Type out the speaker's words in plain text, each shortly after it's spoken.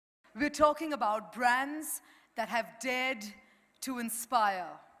We're talking about brands that have dared to inspire,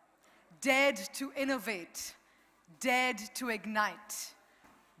 dared to innovate, dared to ignite,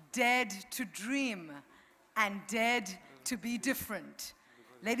 dared to dream, and dared to be different.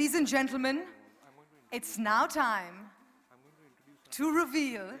 Ladies and gentlemen, it's now time to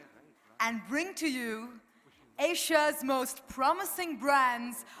reveal and bring to you Asia's most promising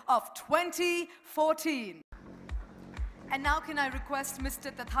brands of 2014. And now can I request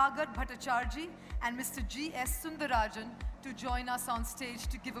Mr. Tathagat Bhattacharjee and Mr. G.S. Sundarajan to join us on stage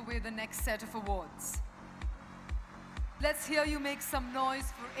to give away the next set of awards. Let's hear you make some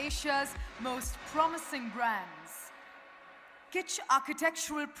noise for Asia's most promising brands. Kich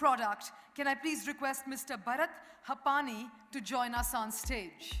architectural product. Can I please request Mr. Bharat Hapani to join us on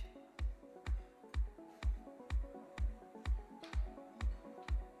stage?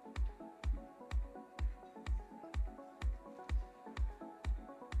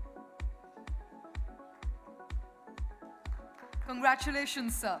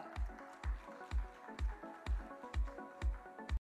 Congratulations, sir.